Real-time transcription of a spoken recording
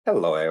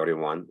Hello,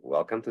 everyone.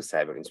 Welcome to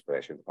Cyber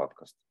Inspiration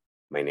Podcast.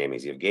 My name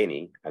is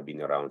Evgeny. I've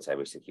been around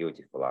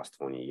cybersecurity for the last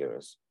 20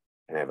 years,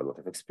 and I have a lot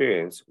of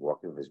experience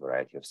working with a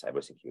variety of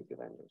cybersecurity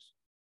vendors.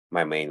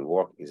 My main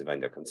work is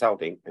vendor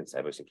consulting and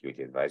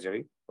cybersecurity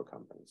advisory for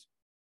companies.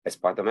 As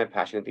part of my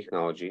passion in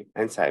technology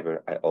and cyber,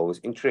 I always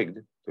intrigued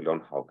to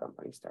learn how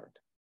companies start.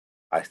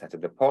 I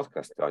started the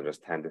podcast to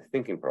understand the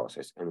thinking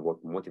process and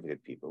what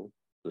motivated people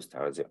to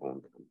start their own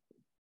company.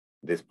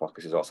 This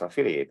podcast is also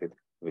affiliated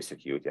with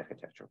Security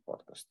Architecture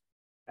Podcast.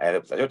 I had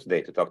the pleasure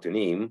today to talk to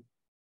Neem,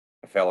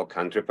 a fellow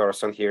country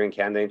person here in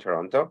Canada, in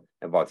Toronto,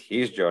 about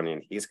his journey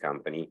and his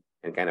company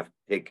and kind of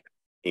take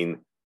in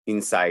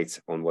insights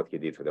on what he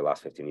did for the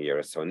last 15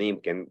 years. So Neem,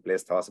 can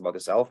please tell us about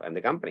yourself and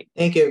the company?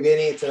 Thank you,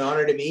 Evgeny. It's an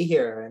honor to be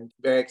here and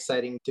very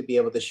exciting to be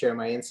able to share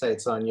my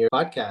insights on your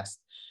podcast.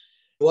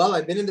 Well,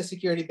 I've been in the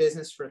security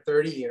business for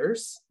 30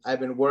 years. I've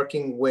been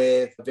working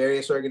with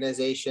various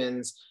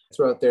organizations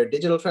throughout their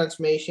digital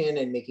transformation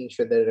and making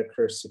sure that it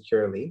occurs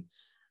securely.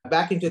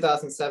 Back in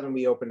 2007,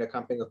 we opened a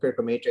company called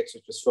CriticalMatrix,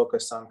 which was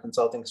focused on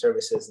consulting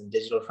services and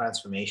digital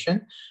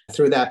transformation.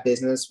 Through that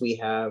business, we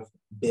have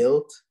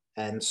built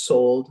and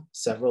sold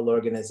several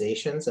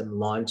organizations and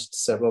launched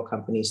several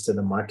companies to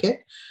the market.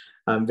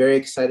 I'm very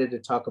excited to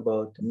talk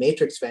about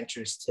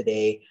MatrixVentures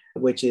today,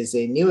 which is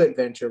a new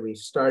adventure we've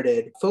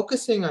started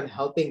focusing on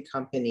helping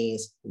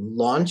companies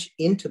launch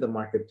into the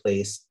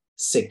marketplace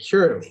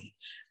securely.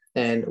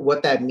 And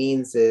what that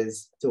means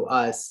is, to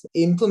us,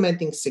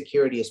 implementing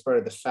security as part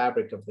of the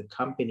fabric of the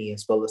company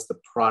as well as the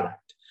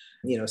product.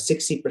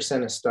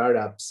 60% of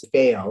startups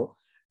fail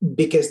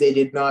because they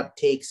did not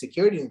take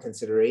security in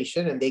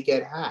consideration and they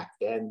get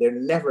hacked and they're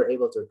never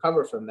able to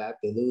recover from that.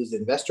 They lose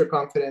investor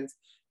confidence,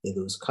 they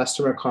lose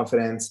customer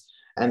confidence,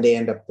 and they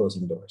end up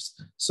closing doors.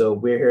 So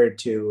we're here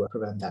to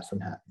prevent that from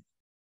happening.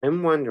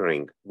 I'm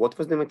wondering, what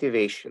was the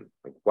motivation?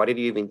 Why did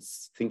you even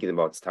thinking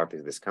about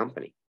starting this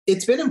company?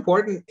 It's been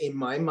important in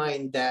my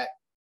mind that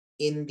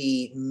in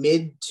the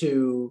mid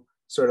to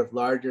sort of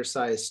larger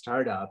size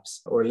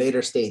startups or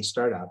later stage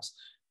startups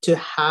to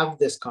have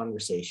this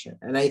conversation.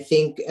 And I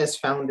think as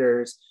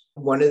founders,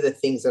 one of the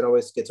things that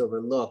always gets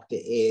overlooked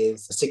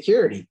is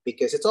security,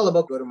 because it's all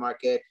about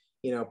go-to-market,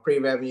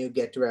 pre-revenue,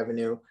 get to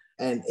revenue.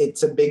 And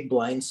it's a big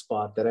blind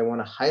spot that I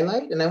want to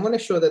highlight. And I want to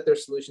show that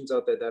there's solutions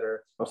out there that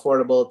are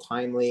affordable,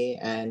 timely,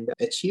 and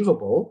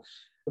achievable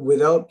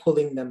without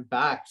pulling them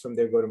back from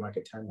their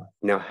go-to-market timeline.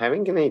 Now,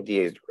 having an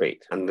idea is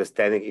great.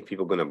 Understanding if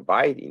people are going to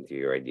buy into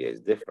your idea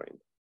is different.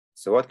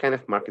 So what kind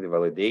of market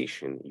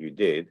validation you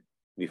did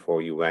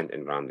before you went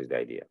and ran this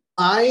idea?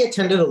 I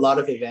attended a lot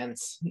of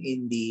events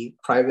in the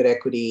private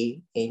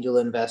equity, angel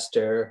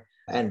investor,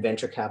 and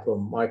venture capital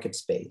market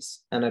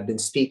space. And I've been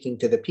speaking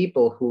to the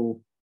people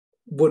who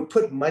would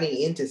put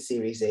money into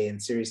Series A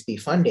and Series B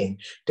funding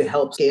to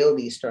help scale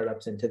these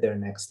startups into their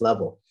next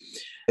level.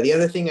 The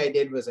other thing I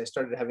did was I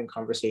started having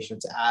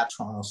conversations at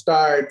Toronto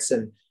Starts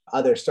and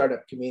other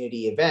startup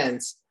community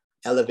events,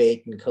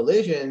 Elevate and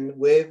Collision,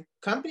 with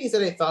companies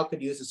that I thought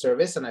could use the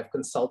service. And I've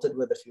consulted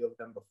with a few of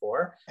them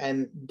before.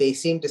 And they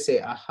seem to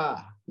say,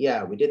 aha,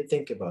 yeah, we didn't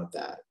think about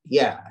that.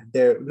 Yeah,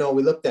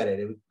 we looked at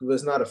it. It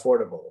was not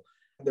affordable.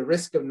 The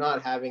risk of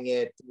not having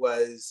it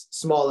was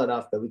small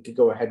enough that we could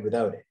go ahead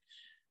without it.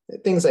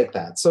 Things like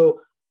that.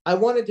 So I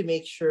wanted to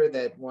make sure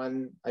that,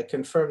 one, I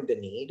confirmed the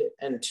need,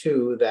 and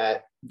two,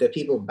 that the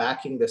people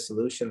backing the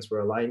solutions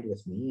were aligned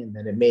with me, and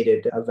then it made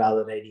it a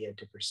valid idea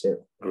to pursue.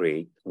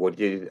 Great. What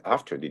did you do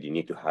after? Did you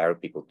need to hire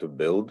people to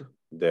build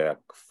the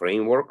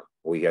framework,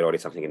 or you had already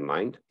something in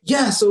mind?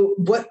 Yeah. So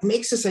what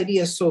makes this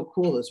idea so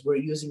cool is we're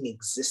using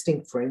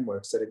existing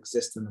frameworks that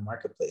exist in the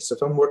marketplace. So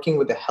if I'm working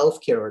with a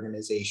healthcare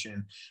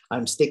organization,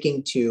 I'm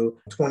sticking to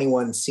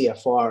 21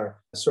 CFR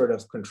sort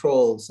of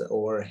controls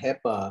or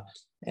HIPAA,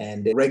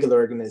 and regular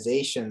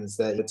organizations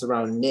that it's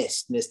around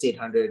NIST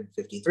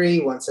 853,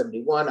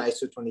 171,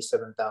 ISO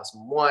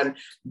 27001.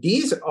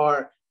 These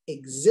are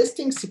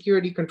existing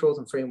security controls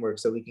and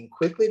frameworks that we can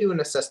quickly do an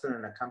assessment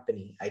on a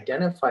company,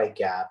 identify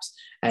gaps,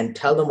 and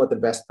tell them what the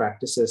best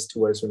practices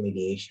towards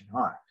remediation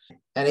are.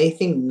 And I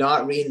think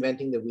not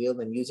reinventing the wheel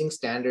and using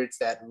standards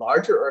that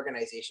larger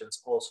organizations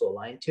also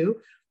align to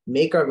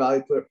make our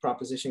value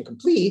proposition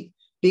complete,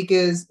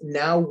 because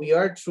now we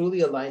are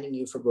truly aligning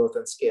you for growth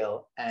and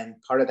scale. And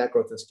part of that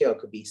growth and scale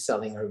could be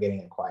selling or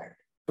getting acquired.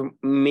 So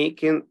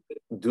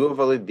do a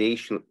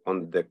validation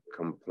on the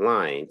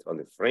compliance, on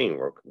the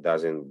framework,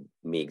 doesn't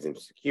make them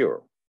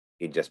secure.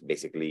 It just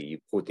basically you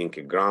putting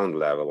a ground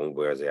level on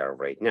where they are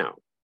right now.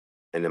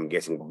 And I'm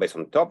guessing based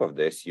on top of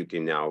this, you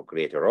can now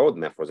create a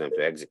roadmap for them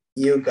to exit.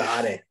 You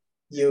got it.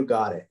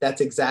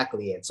 That's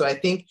exactly it. So I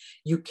think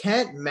you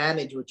can't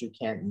manage what you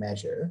can't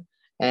measure.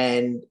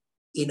 And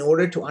in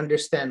order to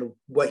understand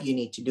what you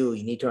need to do,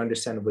 you need to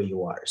understand where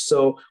you are.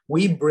 So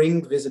we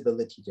bring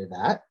visibility to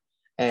that,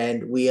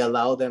 and we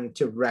allow them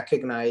to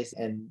recognize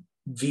and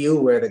view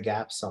where the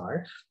gaps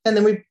are. And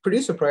then we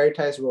produce a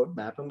prioritized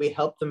roadmap, and we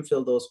help them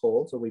fill those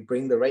holes, or we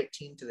bring the right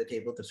team to the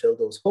table to fill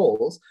those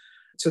holes.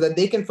 so that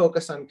they can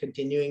focus on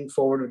continuing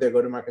forward with their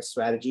go-to-market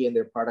strategy and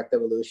their product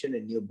evolution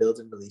and new builds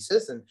and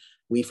releases. And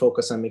we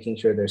focus on making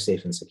sure they're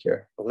safe and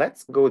secure.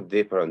 Let's go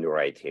deeper on the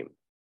right team.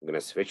 I'm going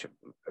to switch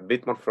a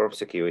bit more from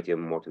security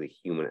and more to the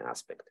human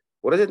aspect.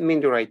 What does it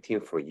mean, the right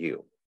team for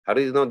you? How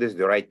do you know this is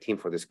the right team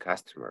for this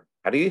customer?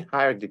 How do you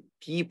hire the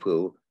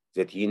people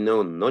that you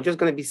know not just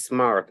going to be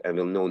smart and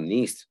will know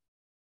NIST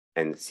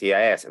and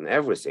CIS and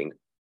everything,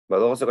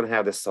 but also going to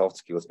have the soft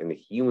skills and the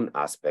human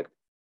aspect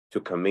to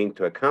come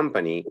into a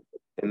company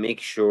and make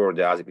sure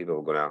the other people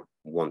are going to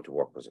want to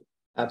work with them?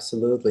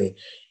 Absolutely.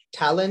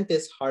 Talent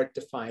is hard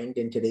to find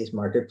in today's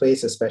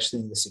marketplace, especially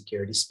in the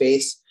security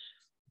space.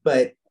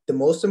 But the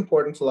most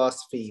important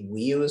philosophy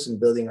we use in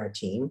building our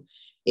team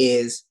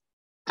is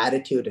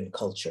attitude and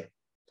culture.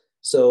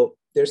 So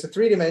there's a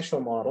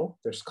three-dimensional model.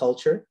 There's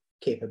culture,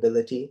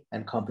 capability,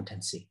 and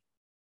competency.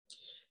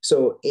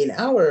 So in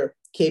our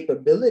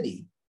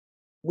capability,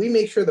 we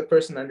make sure the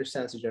person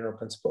understands the general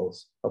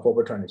principles of what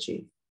we're trying to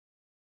achieve.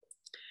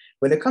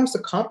 When it comes to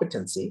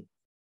competency,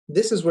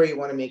 this is where you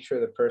want to make sure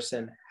the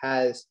person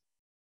has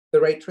the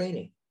right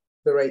training,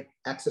 the right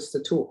access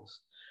to tools.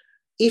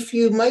 If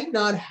you might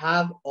not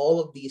have all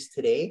of these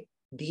today,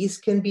 these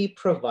can be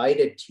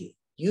provided to you.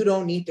 You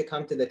don't need to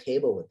come to the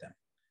table with them.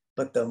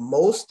 But the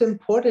most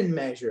important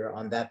measure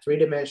on that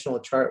three-dimensional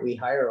chart we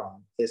hire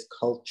on is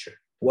culture.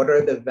 What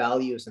are the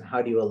values and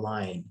how do you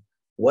align?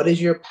 What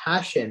is your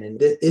passion?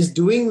 And is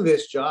doing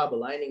this job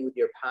aligning with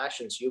your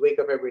passion so you wake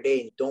up every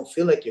day and don't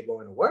feel like you're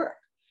going to work?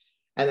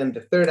 And then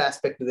the third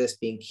aspect of this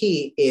being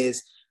key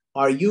is,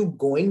 are you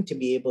going to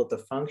be able to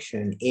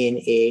function in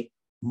a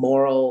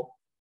moral,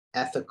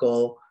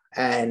 ethical,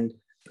 and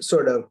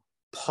sort of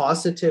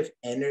positive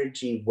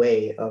energy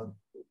way of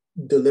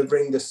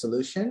delivering the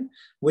solution,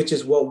 which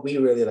is what we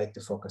really like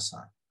to focus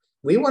on.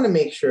 We want to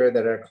make sure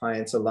that our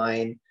clients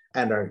align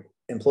and our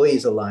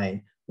employees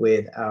align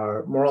with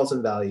our morals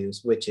and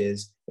values, which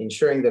is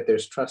ensuring that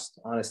there's trust,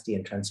 honesty,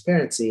 and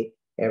transparency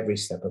every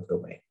step of the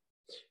way.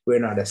 We're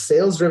not a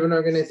sales-driven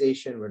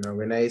organization. We're an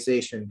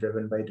organization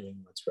driven by doing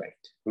what's right.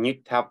 Can you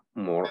tap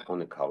more on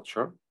the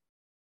culture?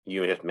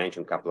 You just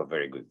mentioned a couple of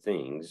very good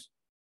things,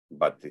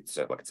 but it's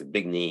a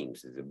big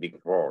names, it's a big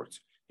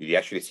words. Did you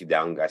actually sit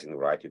down, guys, and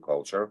write your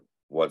culture?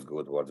 What's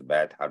good, what's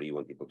bad? How do you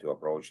want people to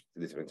approach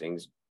different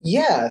things?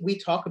 Yeah, we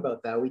talk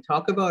about that. We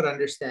talk about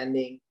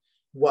understanding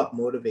what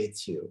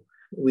motivates you.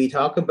 We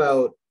talk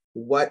about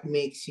what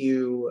makes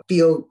you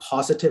feel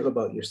positive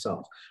about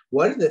yourself.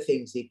 What are the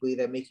things equally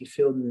that make you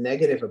feel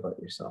negative about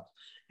yourself?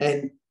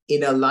 And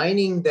in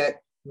aligning that,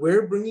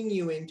 we're bringing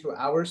you into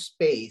our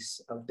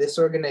space of this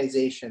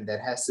organization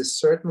that has this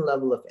certain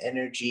level of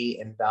energy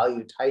and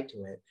value tied to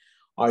it.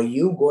 Are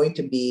you going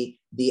to be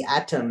the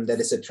atom that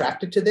is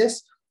attracted to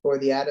this, or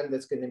the atom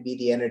that's going to be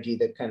the energy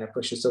that kind of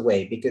pushes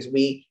away? Because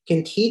we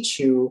can teach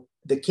you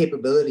the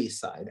capability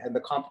side and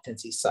the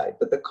competency side,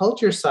 but the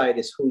culture side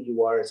is who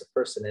you are as a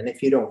person. And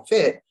if you don't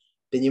fit,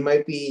 then you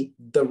might be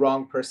the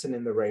wrong person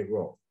in the right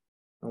role.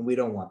 And we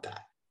don't want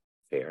that.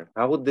 Fair.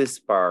 How would this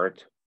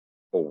part,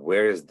 or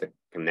where is the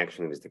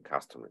connection with the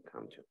customer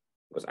come to?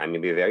 Because I may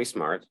be very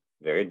smart,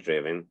 very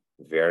driven,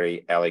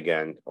 very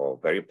elegant, or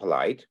very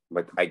polite,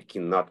 but I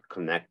cannot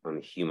connect on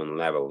a human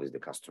level with the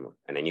customer.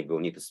 And I will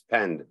need to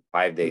spend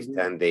 5 days,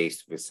 10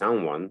 days with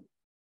someone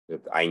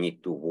that I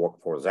need to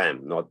work for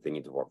them, not they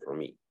need to work for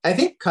me. I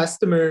think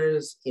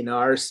customers in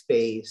our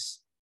space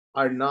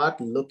are not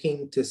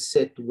looking to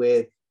sit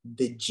with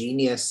the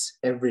genius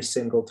every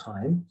single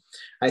time.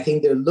 I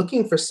think they're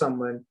looking for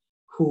someone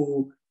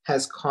who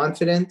has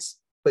confidence,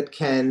 but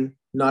can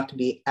not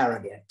be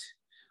arrogant,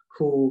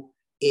 who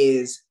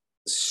is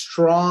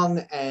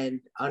strong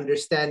and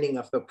understanding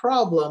of the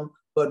problem,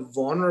 but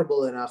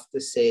vulnerable enough to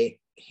say,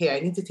 hey, I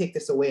need to take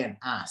this away and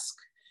ask.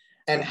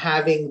 And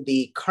having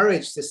the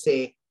courage to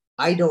say,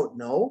 I don't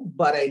know,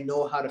 but I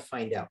know how to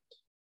find out.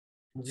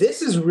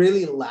 This is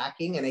really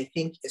lacking. And I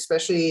think,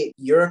 especially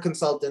you're a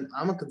consultant,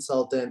 I'm a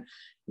consultant.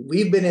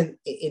 We've been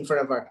in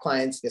front of our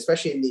clients,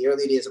 especially in the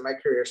early days of my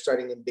career,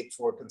 starting in Big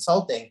Four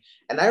consulting.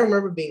 And I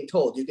remember being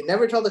told, you can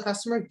never tell the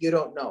customer you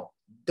don't know.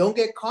 Don't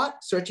get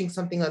caught searching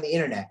something on the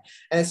internet.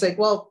 And it's like,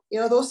 well,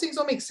 those things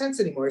don't make sense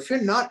anymore. If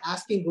you're not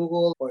asking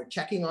Google or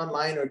checking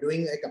online or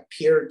doing like a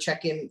peer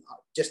check-in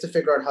just to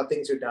figure out how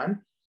things are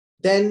done,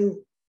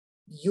 then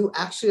you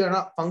actually are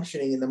not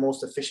functioning in the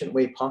most efficient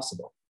way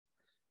possible.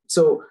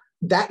 So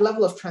that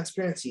level of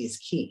transparency is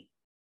key.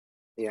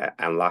 Yeah,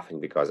 I'm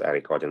laughing because I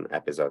recorded an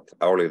episode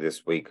earlier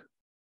this week.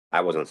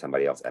 I was on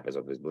somebody else's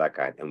episode with Black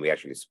Eyed, and we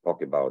actually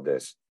spoke about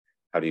this.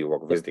 How do you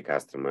work with the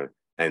customer?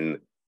 And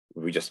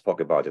we just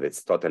spoke about it.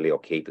 It's totally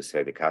okay to say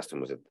to the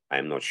customers that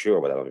I'm not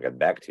sure, but I'll get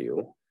back to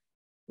you,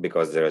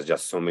 because there's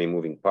just so many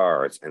moving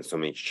parts and so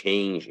many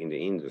change in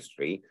the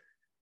industry.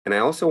 And I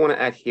also want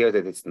to add here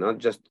that it's not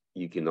just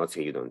you cannot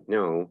say you don't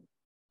know.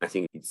 I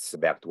think it's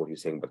back to what you're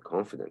saying about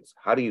confidence.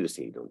 How do you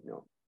say you don't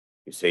know?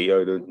 You say,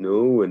 I don't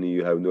know, and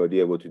you have no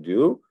idea what to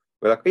do.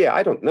 We're like, yeah,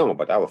 I don't know,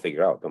 but I will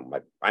figure out.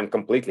 I'm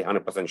completely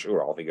 100%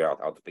 sure I'll figure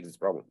out how to fix this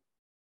problem.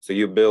 So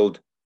you build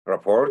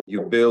rapport,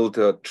 you build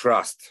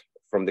trust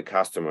from the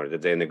customer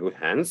that they're in the good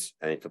hands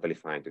and it's totally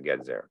fine to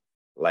get there.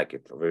 Like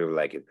it, really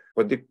like it.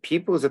 But the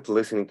people that are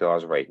listening to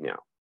us right now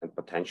and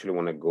potentially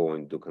want to go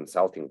and do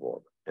consulting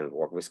work and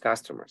work with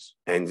customers,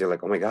 and they're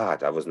like, oh my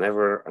God, I was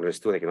never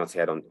understood. I cannot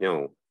say I don't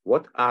know.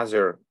 What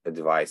other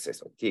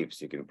advices or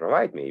tips you can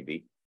provide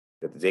maybe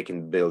that they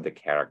can build a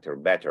character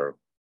better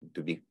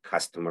to be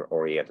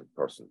customer-oriented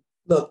person?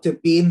 Look, to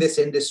be in this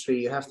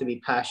industry, you have to be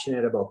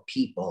passionate about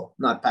people,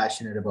 not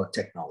passionate about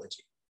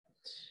technology.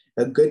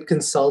 A good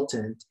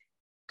consultant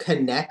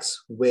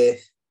connects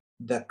with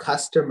the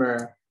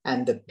customer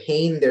and the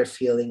pain they're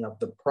feeling of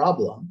the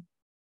problem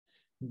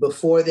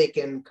before they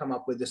can come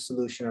up with a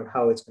solution of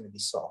how it's going to be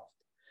solved.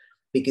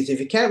 Because if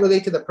you can't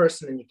relate to the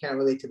person and you can't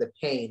relate to the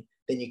pain,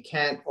 then you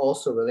can't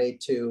also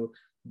relate to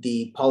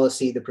the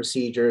policy, the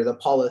procedure, the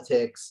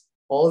politics,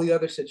 all the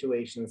other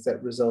situations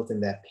that result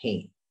in that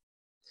pain.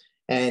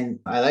 And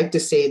I like to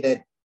say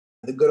that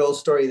the good old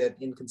story that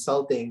in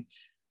consulting,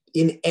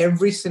 in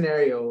every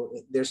scenario,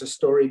 there's a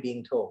story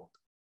being told.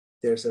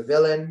 There's a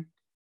villain,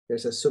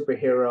 there's a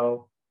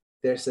superhero,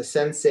 there's a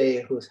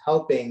sensei who's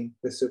helping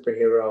the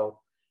superhero,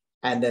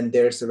 and then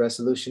there's the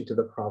resolution to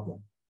the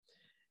problem.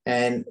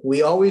 And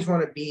we always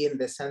want to be in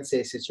the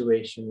sensei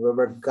situation where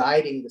we're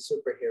guiding the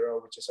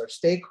superhero, which is our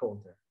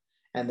stakeholder,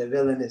 and the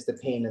villain is the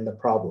pain and the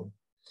problem.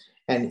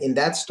 And in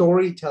that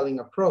storytelling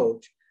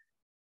approach,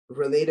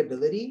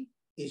 relatability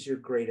is your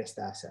greatest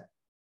asset.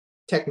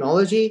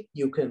 Technology,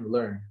 you can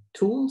learn.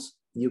 Tools,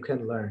 you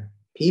can learn.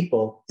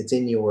 People, it's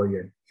in you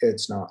or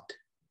it's not.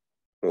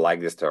 I like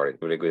this story,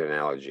 really good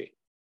analogy.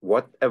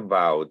 What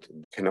about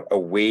kind of a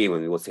way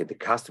when we will say the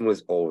customer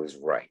is always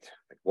right?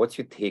 Like, what's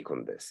your take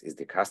on this? Is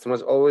the customer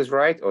always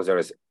right, or there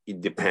is it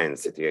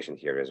depends situation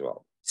here as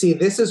well? See,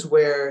 this is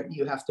where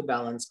you have to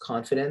balance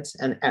confidence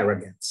and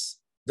arrogance.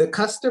 The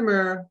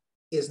customer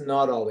is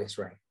not always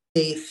right.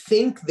 They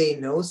think they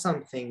know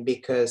something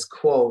because,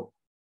 quote,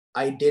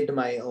 I did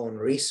my own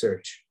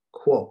research,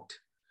 quote.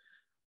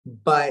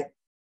 But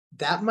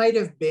that might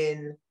have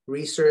been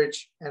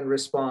research and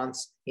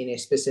response in a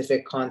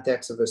specific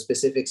context of a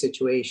specific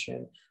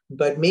situation,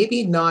 but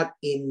maybe not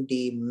in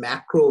the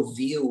macro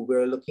view.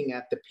 We're looking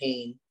at the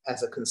pain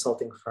as a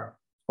consulting firm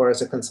or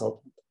as a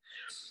consultant.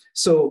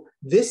 So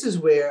this is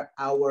where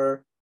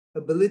our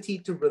ability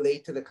to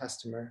relate to the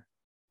customer,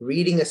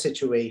 reading a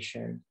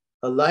situation,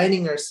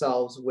 aligning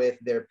ourselves with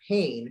their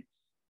pain,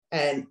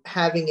 and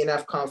having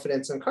enough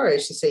confidence and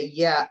courage to say,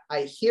 yeah,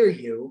 I hear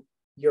you.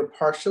 You're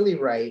partially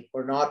right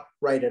or not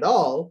right at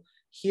all.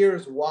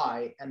 Here's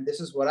why, and this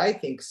is what I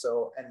think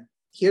so, and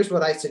here's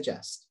what I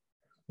suggest.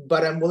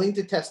 But I'm willing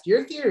to test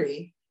your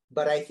theory,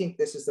 but I think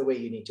this is the way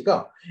you need to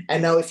go.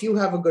 And now if you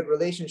have a good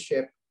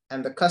relationship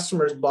and the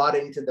customer's bought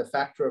into the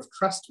factor of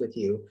trust with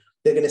you,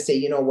 they're going to say,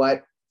 you know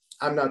what,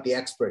 I'm not the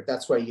expert.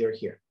 That's why you're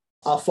here.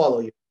 I'll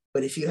follow you.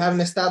 But if you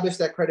haven't established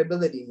that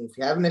credibility, and if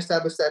you haven't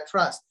established that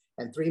trust,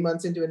 and 3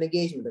 months into an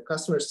engagement, the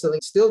customer is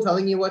still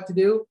telling you what to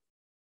do,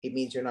 it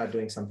means you're not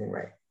doing something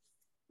right.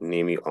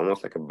 Name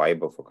almost like a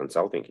Bible for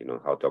consulting,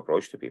 how to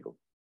approach to people.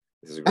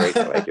 This is great.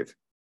 I like it.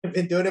 I've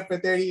been doing it for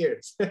 30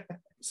 years.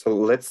 So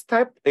let's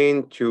type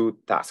into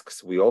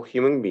tasks. We all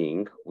human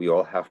beings, we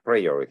all have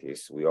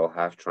priorities. We all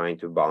have trying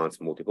to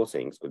balance multiple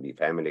things. Could be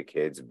family,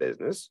 kids,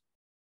 business.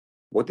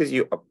 What is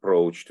your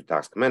approach to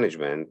task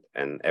management?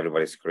 And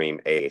everybody scream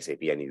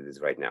ASAP, I need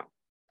this right now.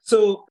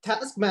 So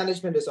task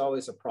management is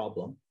always a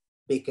problem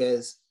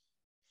because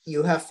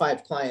you have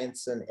 5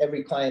 clients and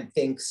every client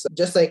thinks,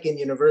 just like in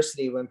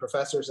university, when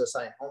professors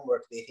assign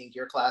homework, they think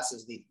their class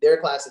is the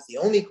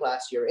only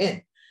class you're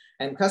in.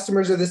 And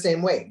customers are the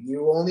same way.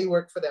 You only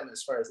work for them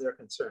as far as they're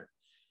concerned.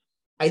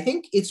 I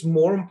think it's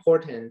more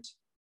important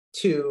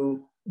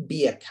to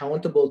be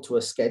accountable to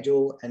a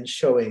schedule and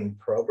showing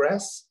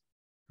progress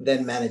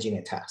than managing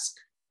a task.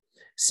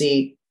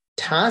 See,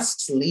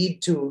 tasks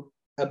lead to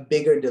a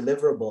bigger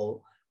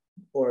deliverable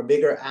or a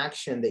bigger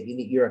action that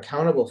you're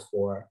accountable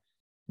for.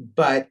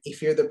 But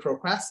if you're the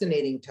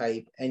procrastinating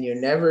type and you're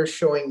never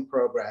showing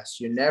progress,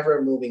 you're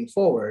never moving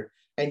forward,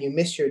 and you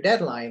miss your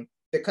deadline,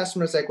 the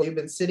customer's like, well, you've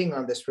been sitting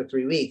on this for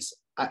 3 weeks.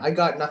 I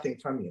got nothing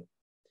from you.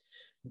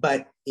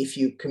 But if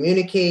you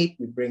communicate,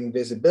 you bring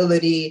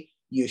visibility,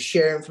 you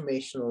share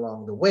information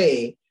along the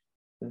way,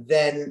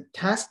 then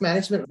task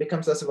management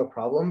becomes less of a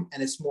problem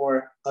and it's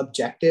more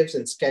objectives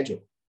and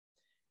schedule.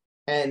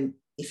 And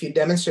if you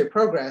demonstrate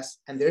progress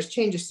and there's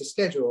changes to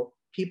schedule,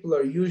 people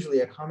are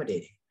usually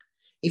accommodating.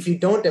 If you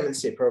don't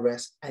demonstrate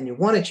progress and you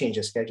want to change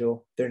a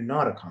schedule, they're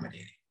not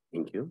accommodating.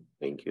 Thank you.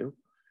 Thank you.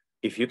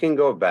 If you can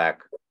go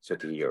back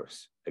 30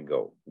 years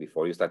ago,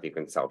 before you started your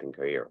consulting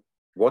career,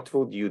 what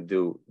would you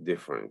do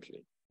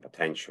differently,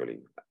 potentially?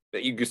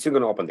 You're still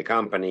going to open the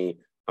company.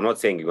 I'm not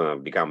saying you're going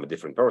to become a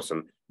different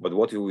person, but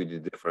what would you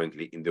do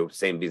differently in the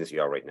same business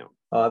you are right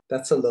now?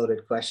 That's a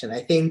loaded question.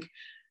 I think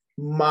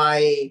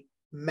my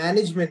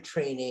management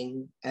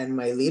training and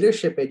my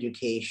leadership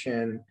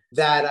education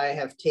that I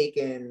have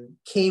taken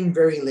came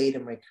very late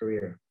in my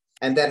career.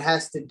 And that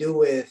has to do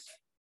with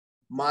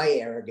my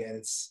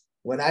arrogance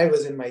when I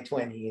was in my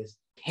 20s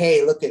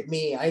hey, look at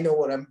me, I know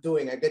what I'm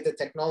doing, I get the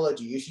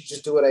technology, you should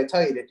just do what I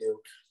tell you to do,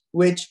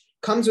 which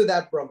comes with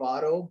that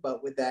bravado,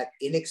 but with that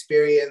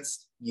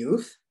inexperienced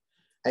youth.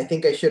 I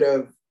think I should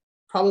have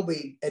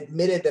probably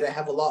admitted that I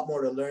have a lot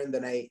more to learn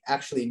than I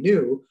actually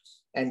knew,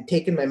 and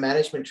taken my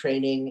management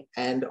training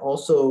and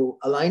also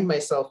aligned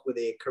myself with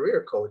a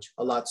career coach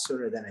a lot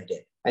sooner than I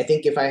did. I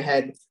think if I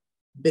had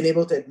been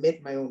able to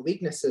admit my own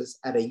weaknesses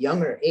at a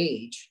younger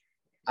age,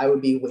 I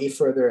would be way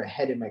further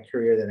ahead in my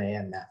career than I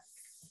am now.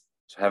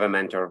 So have a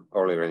mentor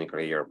earlier in your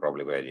career,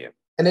 probably a good idea.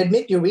 And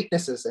admit your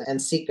weaknesses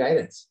and seek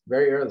guidance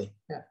very early.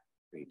 Yeah.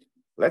 Great.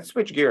 Let's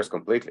switch gears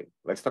completely.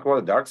 Let's talk about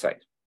the dark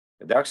side.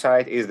 The dark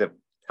side is the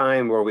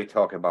time where we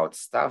talk about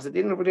stuff that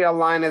didn't really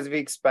align as we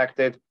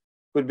expected.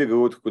 Could be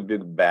good, could be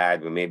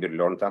bad. We maybe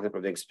learned something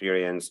from the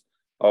experience,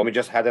 or we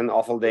just had an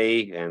awful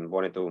day and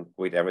wanted to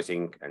quit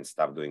everything and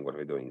stop doing what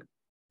we're doing.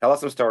 Tell us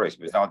some stories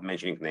without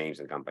mentioning names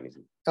and companies.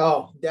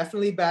 Oh,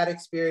 definitely bad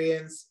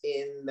experience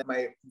in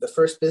the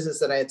first business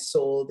that I had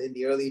sold in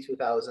the early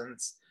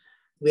 2000s.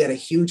 We had a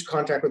huge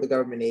contract with the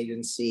government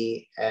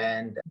agency,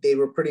 and they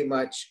were pretty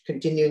much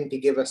continuing to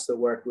give us the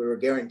work. We were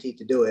guaranteed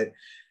to do it.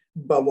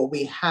 But what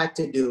we had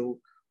to do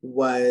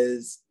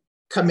was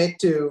commit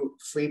to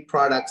free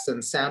products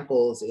and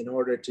samples in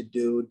order to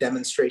do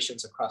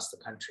demonstrations across the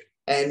country.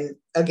 And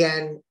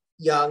again,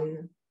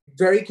 young,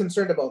 very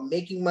concerned about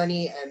making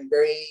money and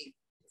very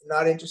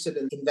not interested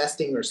in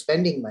investing or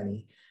spending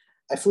money.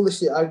 I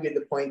foolishly argued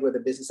the point where the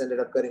business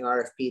ended up getting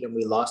RFP'd and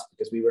we lost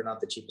because we were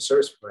not the cheapest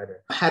service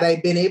provider. Had I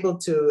been able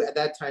to, at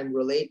that time,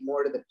 relate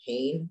more to the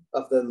pain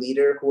of the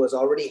leader who was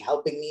already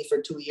helping me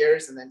for 2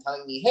 years and then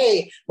telling me,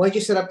 hey, why don't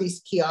you set up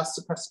these kiosks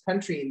across the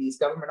country in these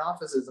government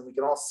offices and we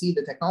can all see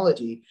the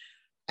technology?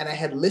 And I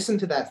had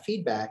listened to that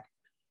feedback,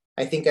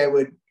 I think I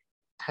would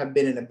have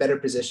been in a better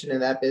position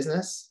in that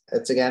business.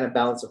 It's, again, a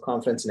balance of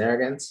confidence and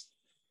arrogance.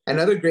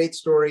 Another great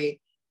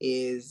story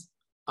is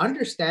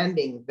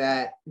understanding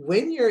that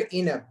when you're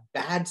in a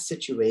bad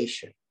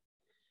situation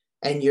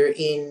and you're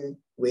in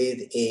with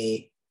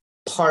a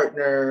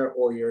partner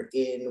or you're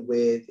in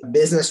with a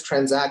business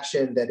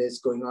transaction that is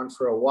going on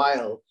for a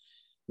while,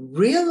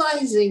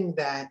 realizing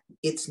that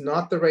it's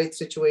not the right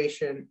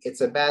situation,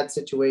 it's a bad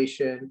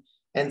situation,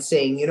 and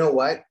saying, you know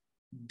what,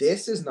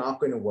 this is not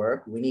going to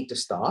work, we need to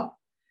stop,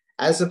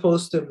 as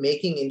opposed to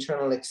making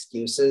internal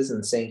excuses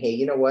and saying, hey,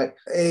 you know what,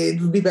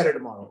 it will be better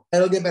tomorrow,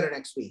 it'll get better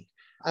next week.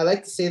 I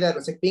like to say that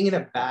it's like being in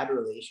a bad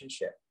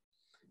relationship.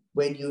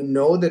 When you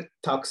know that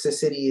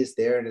toxicity is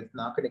there and it's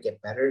not going to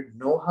get better,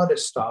 know how to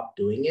stop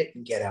doing it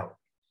and get out.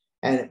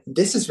 And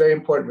this is very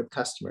important with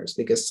customers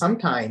because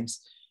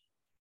sometimes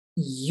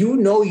you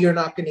know you're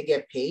not going to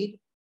get paid.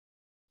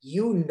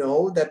 You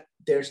know that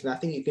there's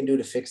nothing you can do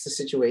to fix the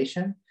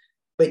situation,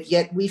 but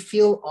yet we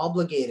feel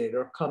obligated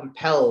or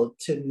compelled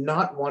to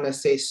not want to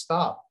say,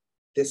 stop,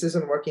 this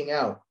isn't working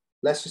out.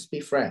 Let's just be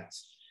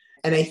friends.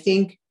 And I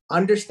think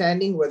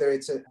understanding whether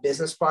it's a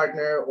business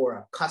partner or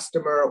a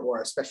customer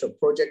or a special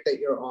project that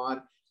you're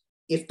on,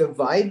 if the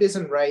vibe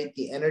isn't right,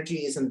 the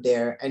energy isn't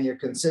there, and you're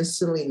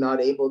consistently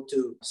not able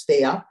to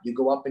stay up, you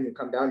go up and you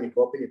come down, you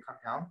go up and you come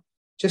down,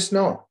 just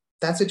know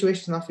that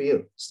situation is not for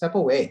you. Step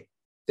away.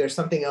 There's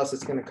something else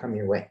that's going to come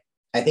your way.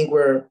 I think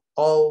we're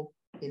all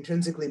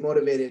intrinsically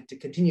motivated to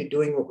continue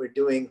doing what we're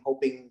doing,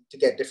 hoping to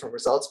get different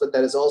results, but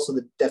that is also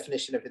the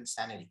definition of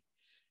insanity.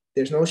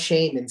 There's no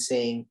shame in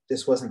saying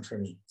this wasn't for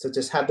me. So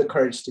just have the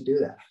courage to do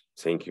that.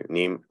 Thank you,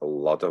 Neem. A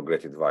lot of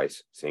great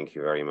advice. Thank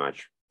you very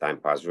much. Time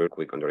passed real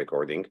quick on the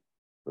recording.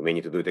 We may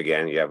need to do it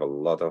again. You have a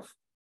lot of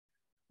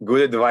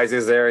good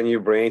advices there in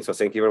your brain. So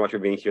thank you very much for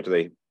being here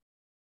today.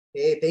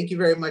 Hey, thank you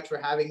very much for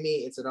having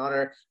me. It's an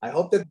honor. I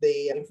hope that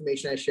the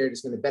information I shared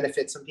is going to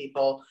benefit some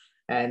people.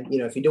 And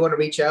if you do want to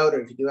reach out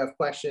or if you do have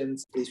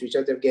questions, please reach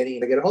out to Evgeny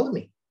and get a hold of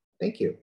me. Thank you.